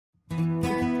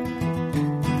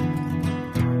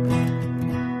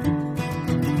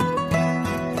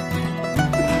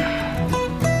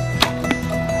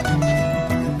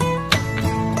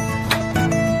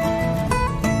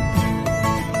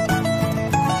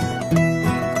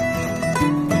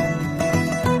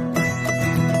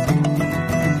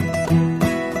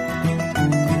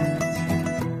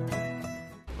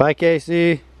Bye,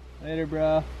 Casey. Later,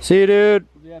 bro. See you, dude.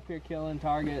 We'll be up here killing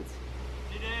targets.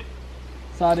 See you, dude.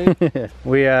 Saw, dude.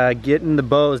 We getting the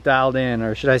bows dialed in,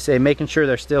 or should I say making sure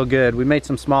they're still good. We made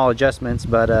some small adjustments,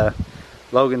 but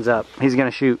Logan's up. He's gonna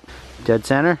shoot. Dead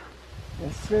center?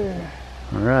 Yes, sir.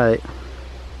 All right.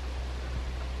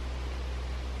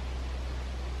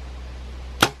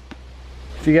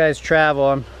 If you guys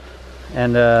travel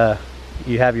and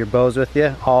you have your bows with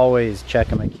you, always check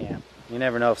them at camp. You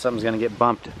never know if something's gonna get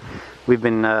bumped. We've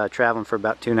been traveling for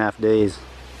about 2.5 days.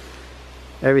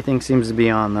 Everything seems to be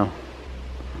on though.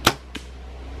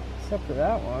 Except for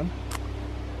that one.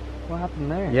 What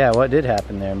happened there? Yeah, what did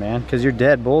happen there, man? Because you're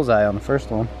dead bullseye on the first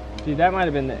one. Dude, that might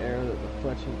have been the arrow that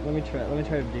was fletching. Let me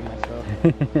try to redeem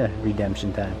myself.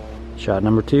 Redemption time. Shot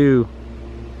number 2.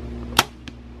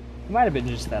 It might have been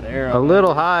just that arrow. A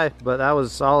little high, but that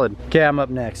was solid. Okay, I'm up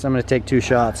next. I'm gonna take 2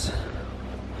 shots.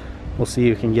 We'll see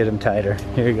who can get him tighter.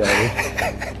 Here you go,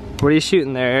 dude. What are you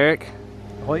shooting there, Eric?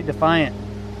 Hoyt Defiant.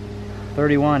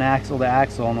 31 axle to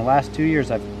axle. In the last 2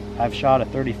 years, I've shot a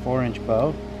 34-inch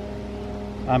bow.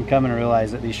 I'm coming to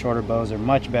realize that these shorter bows are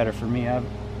much better for me. I have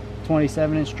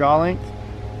 27-inch draw length.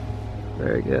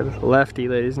 Very good. Lefty,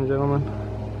 ladies and gentlemen.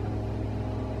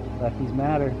 Lefties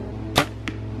matter.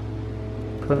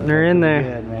 Putting her in there.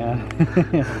 Good,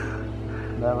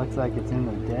 man. That looks like it's in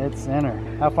the dead center.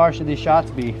 How far should these shots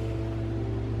be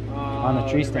on the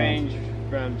tree stand? Range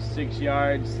from 6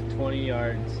 yards to 20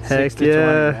 yards. Heck 6 to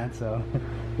yeah. 20, man, so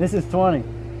this is 20.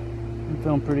 I'm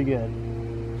feeling pretty good.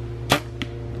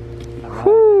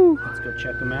 All right, let's go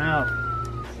check them out.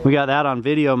 We got that on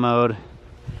video mode.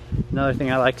 Another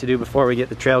thing I like to do before we get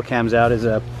the trail cams out is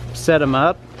set them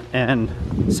up and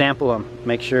sample them.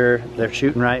 Make sure they're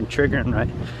shooting right and triggering right.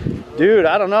 Dude,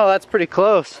 I don't know, that's pretty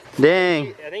close.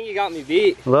 Dang. I think you got me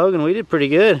beat. Logan, we did pretty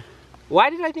good. Why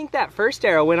did I think that first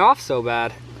arrow went off so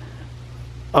bad?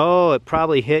 Oh, it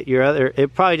probably hit your other,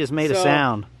 it probably just made a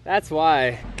sound. That's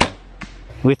why.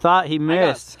 We thought he I got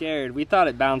missed. scared. We thought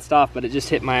it bounced off, but it just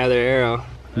hit my other arrow.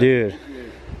 Dude,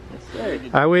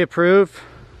 are we approved?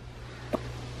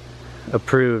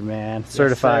 Approved, man.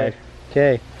 Certified.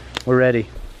 Okay, we're ready.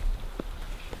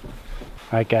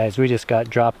 All right, guys, we just got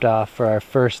dropped off for our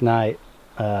first night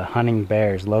hunting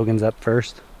bears. Logan's up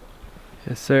first.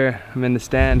 Yes, sir. I'm in the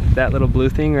stand. That little blue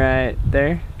thing right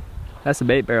there, that's a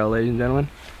bait barrel, ladies and gentlemen.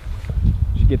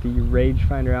 Should get the range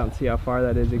finder out and see how far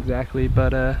that is exactly,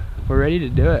 but we're ready to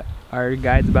do it. Our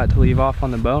guide's about to leave off on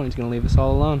the bow, and he's gonna leave us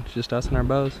all alone. It's just us and our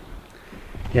bows.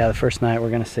 Yeah, the first night we're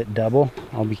gonna sit double.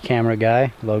 I'll be camera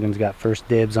guy. Logan's got first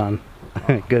dibs on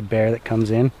a good bear that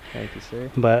comes in. Thank you, sir.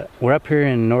 But we're up here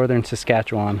in northern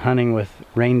Saskatchewan hunting with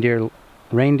Reindeer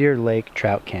Lake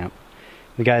Trout Camp.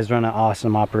 The guys run an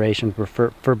awesome operation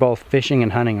for both fishing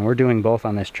and hunting, and we're doing both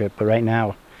on this trip. But right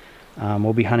now,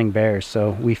 we'll be hunting bears.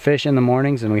 So we fish in the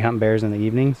mornings and we hunt bears in the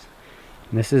evenings.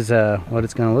 And this is what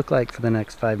it's gonna look like for the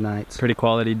next 5 nights. Pretty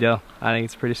quality deal. I think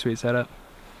it's a pretty sweet setup.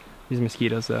 These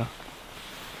mosquitoes, though,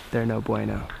 they're no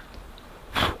bueno.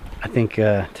 I think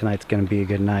tonight's gonna be a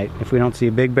good night. If we don't see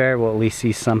a big bear, we'll at least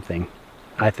see something,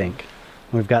 I think.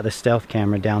 We've got the stealth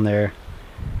camera down there.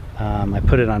 I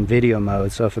put it on video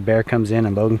mode, so if a bear comes in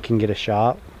and Logan can get a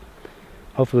shot,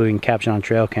 hopefully we can capture on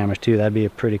trail cameras too. That'd be a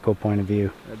pretty cool point of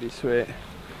view. That'd be sweet.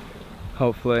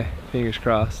 Hopefully, fingers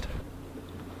crossed.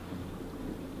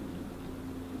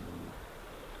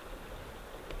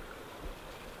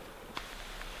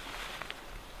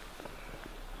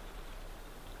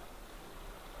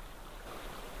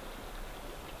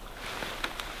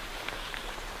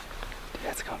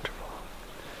 That's comfortable.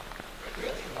 It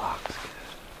really locks good.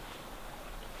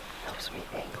 Helps me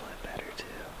angle it better too.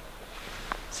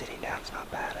 Sitting down's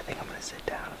not bad. I think I'm gonna sit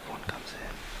down if one comes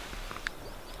in.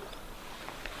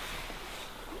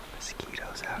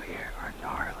 Mosquitoes out here are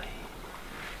gnarly.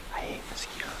 I hate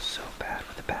mosquitoes so bad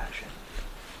with a passion.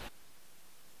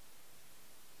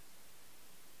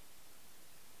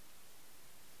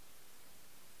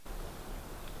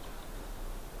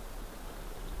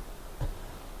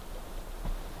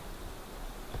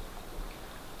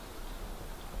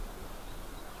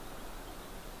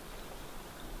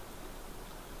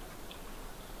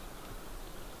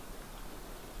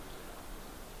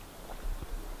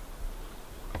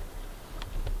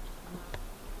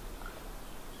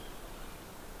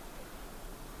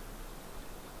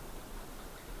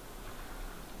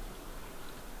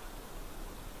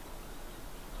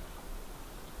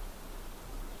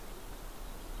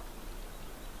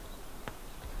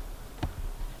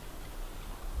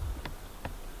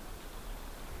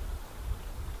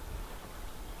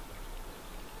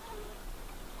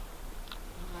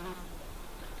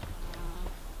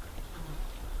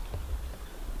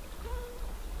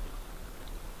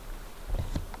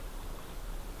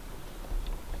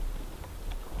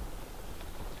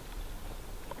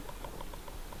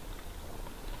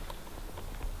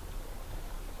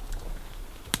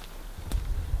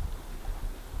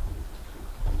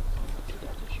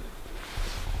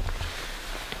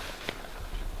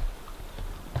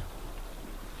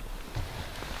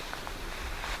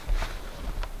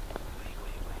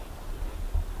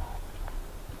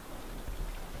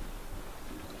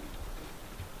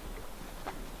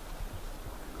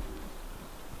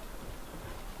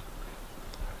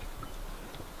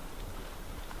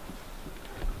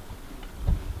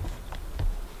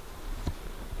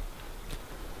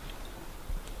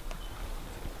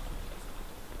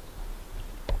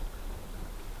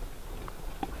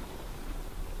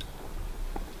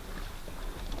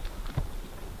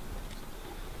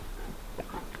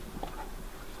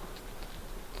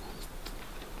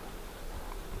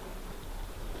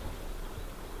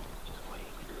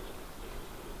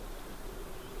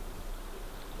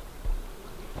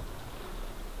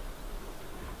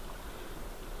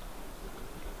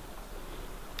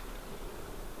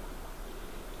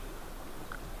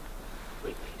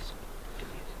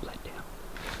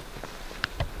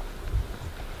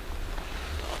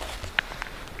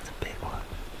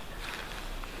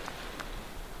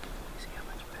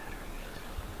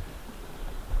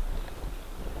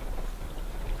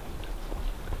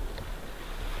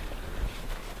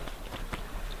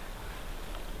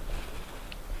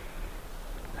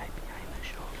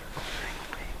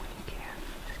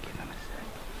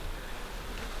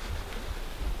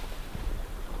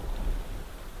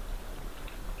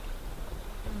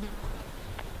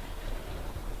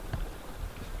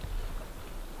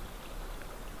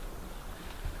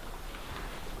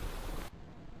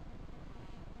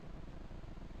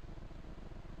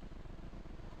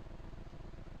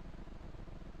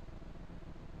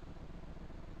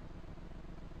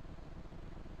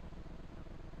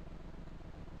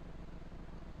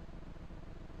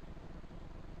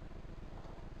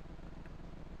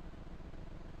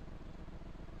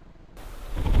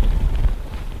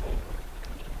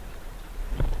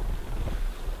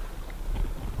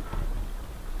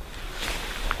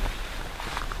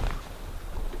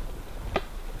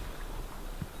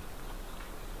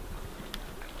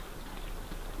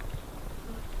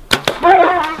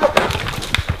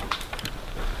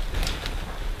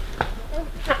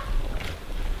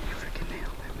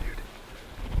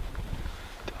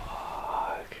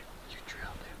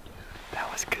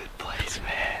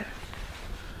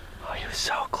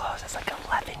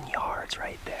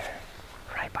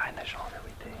 right behind the shoulder,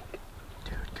 we think.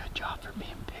 Dude, good job for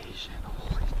being patient.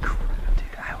 Holy crap. Dude,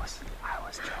 I was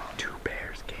drunk. 2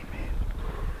 bears came in.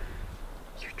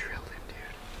 You drilled him,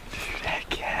 dude. Dude,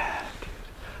 heck yeah.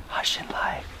 Hushin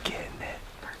life, getting it.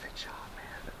 Perfect shot,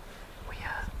 man.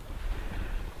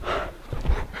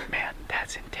 Man,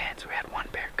 that's intense. We had 1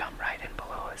 bear come right in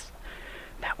below us.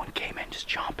 That one came in just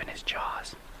chomping his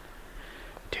jaws.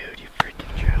 Dude, you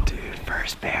freaking drilled. Dude,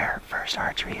 first bear, first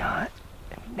archery hunt.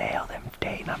 Nailed him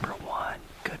day number 1.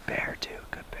 Good bear, too.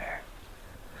 Good bear.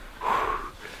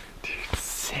 Whew. Dude,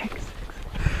 6.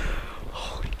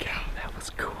 Holy cow, that was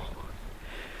cool.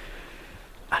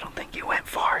 I don't think he went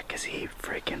far because he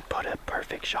freaking put a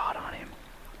perfect shot on him.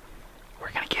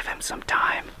 We're gonna give him some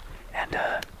time, and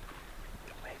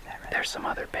there's some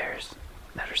other bears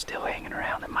that are still hanging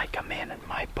around that might come in and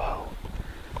might bow.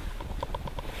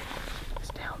 It's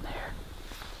down there.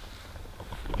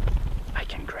 I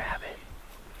can grab it.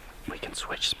 We can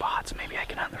switch spots. Maybe I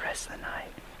can hunt the rest of the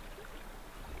night.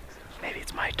 Maybe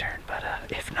it's my turn, but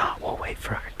if not, we'll wait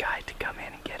for our guide to come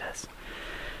in and get us.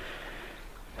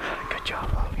 Good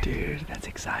job, Logan. Dude, that's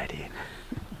exciting.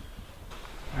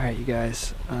 Alright, you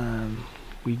guys,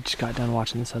 we just got done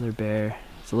watching this other bear.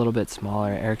 It's a little bit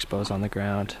smaller. Eric's bow's on the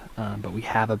ground, but we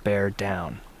have a bear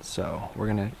down. So we're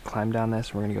gonna climb down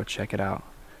this, we're gonna go check it out,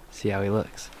 see how he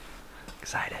looks.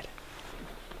 Excited.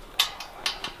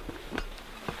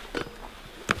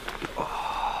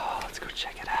 Oh, let's go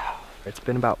check it out. It's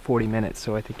been about 40 minutes,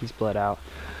 so I think he's bled out.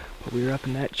 But we were up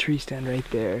in that tree stand right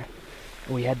there,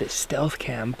 and we had this stealth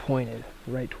cam pointed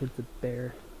right towards the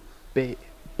bear bait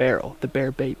barrel, the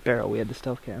bear bait barrel. We had the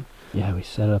stealth cam. Yeah, we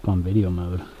set it up on video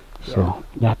mode. So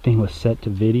that thing was set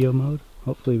to video mode.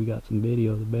 Hopefully we got some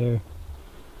video of the bear.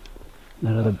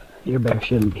 Your bear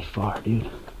shouldn't be far, dude.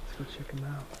 Let's go check him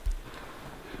out.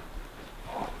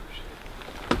 Oh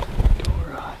shit.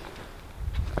 Door on.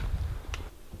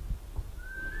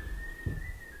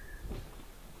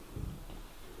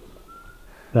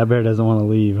 That bear doesn't want to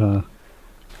leave, huh?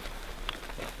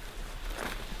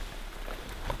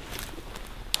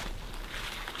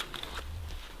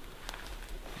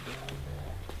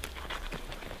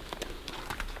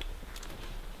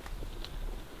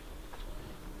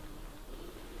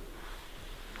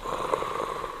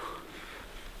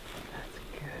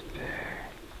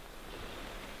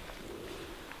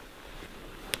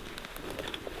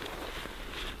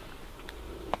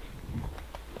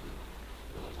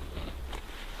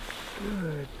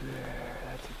 Good bear,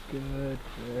 that's a good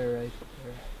bear right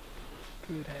there.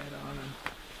 Good head on him.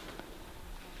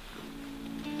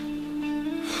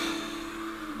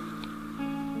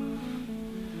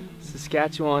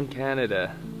 Saskatchewan,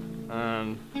 Canada.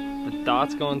 The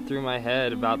thoughts going through my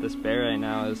head about this bear right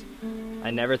now is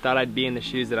I never thought I'd be in the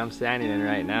shoes that I'm standing in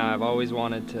right now. I've always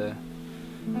wanted to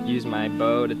use my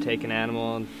bow to take an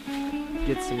animal and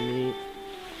get some meat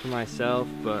for myself,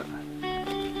 but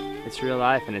it's real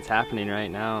life and it's happening right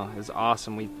now. It was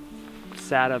awesome. We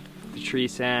sat up the tree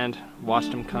stand,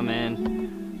 watched them come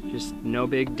in. Just no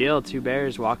big deal. 2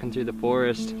 bears walking through the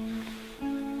forest,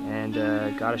 and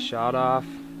got a shot off.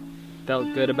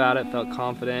 Felt good about it, felt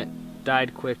confident.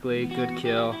 Died quickly, good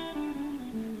kill.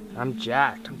 I'm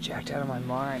jacked out of my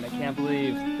mind. I can't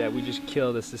believe that we just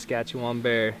killed a Saskatchewan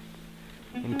bear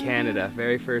in Canada.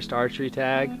 Very first archery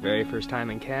tag, very first time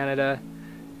in Canada,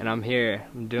 and I'm here,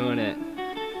 I'm doing it.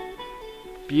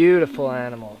 Beautiful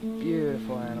animal,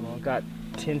 beautiful animal. Got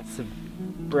tints of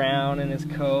brown in his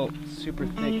coat, super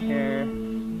thick hair.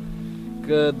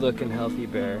 Good looking, healthy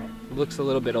bear. Looks a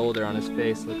little bit older on his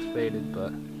face, looks faded,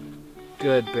 but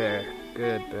good bear,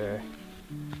 good bear.